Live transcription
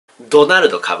ドナル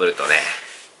ド被るとね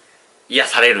癒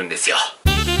されるんですよ。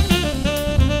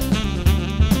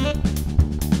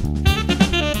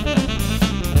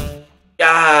い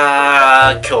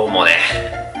やー、今日もね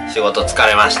仕事疲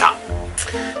れました。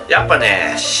やっぱ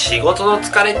ね仕事の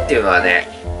疲れっていうのはね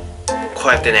こ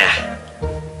うやってね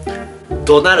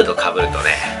ドナルド被ると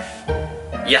ね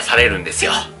癒されるんです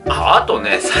よ。あと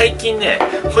ね最近ね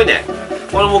こ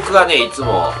れ僕がねいつ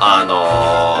も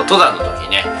登山の時に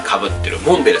ね被ってる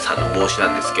モンベルさんの帽子な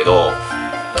んですけど、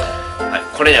は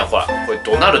い、これねほらこれ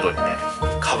ドナルドにね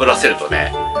被らせると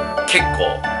ね結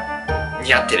構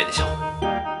似合ってるでしょ。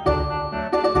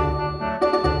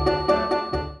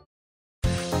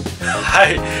は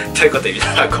い、ということで皆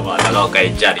さんこんばんは。長岡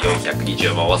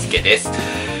HR420 ももすけです。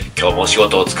今日もお仕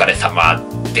事お疲れ様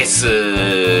です。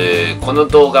この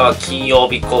動画は金曜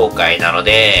日公開なの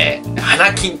で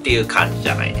花金っていう感じじ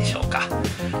ゃないでしょうか。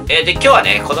で今日は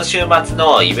ねこの週末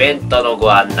のイベントの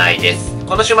ご案内です。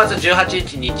この週末18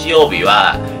日日曜日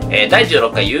は、第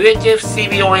16回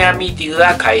Uhf-Cbオンエアミーティング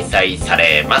が開催さ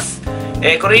れます。こ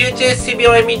の Uhf-Cb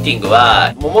オンエアミーティング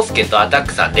はももすけとアタッ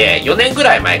クさんで4年ぐ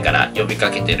らい前から呼び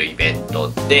かけてるイベン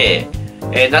トで、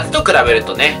夏と比べる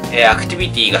とねアクティビ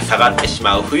ティが下がってし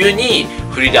まう冬に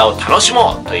フリーダーを楽し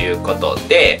もうということ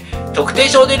で、特定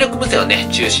小電力無線をね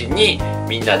中心に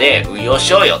みんなで運用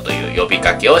しようよという呼び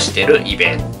かけをしてるイ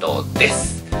ベントで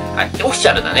す。はい、オフィシ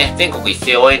ャルなね全国一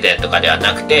斉応援団とかでは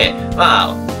なくて、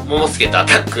ももすけとア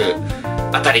タック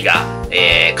あたりが、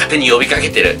勝手に呼びかけ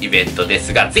てるイベントで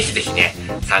すが、ぜひぜひね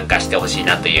参加してほしい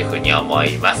なというふうに思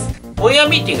います。オンエア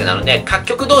ミーティングなので各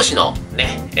局同士の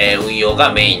ね、運用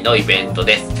がメインのイベント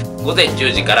です。午前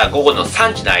10時から午後の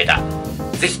3時の間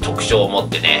ぜひ特徴を持っ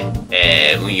てね、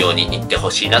運用に行ってほ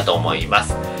しいなと思いま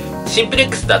す。シンプレッ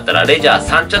クスだったらレジャー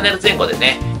3チャンネル前後で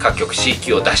ね各局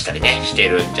CQ を出したりねして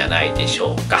るんじゃないでし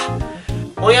ょうか。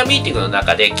オンエアミーティングの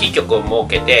中でキー局を設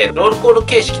けてロールコール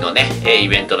形式のねイ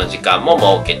ベントの時間も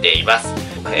設けています。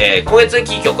今月の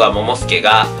キー局はももすけ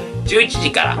が11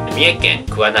時から三重県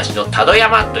桑名市の多度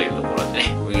山というところで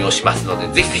ね運用しますので、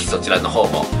ぜひぜひそちらの方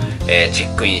も、チェ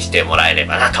ックインしてもらえれ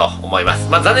ばなと思います。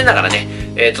残念ながらね、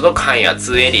届く範囲は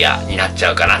2エリアになっち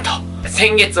ゃうかなと。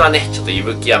先月はねちょっと伊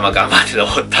吹山頑張って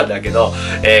登ったんだけど、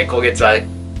今月は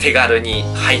手軽に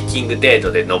ハイキング程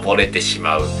度で登れてし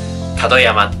まう多度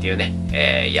山っていうね、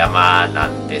山な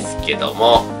んですけど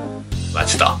も、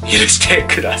ちょっと許して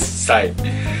ください。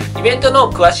イベント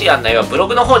の詳しい案内はブロ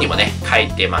グの方にもね書い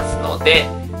てますので、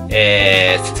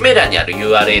説明欄にある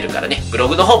URL からねブロ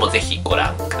グの方もぜひご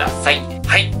覧ください。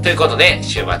はい、ということで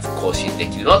週末更新で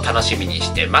きるのを楽しみに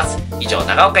してます。以上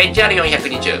長岡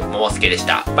HR420 ももすけでし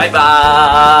た。バイ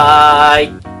バー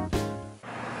イ。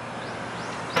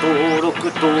登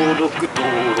録登録登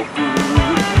録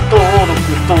登録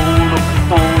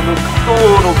登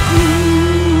録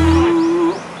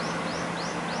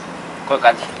こういう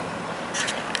感じ。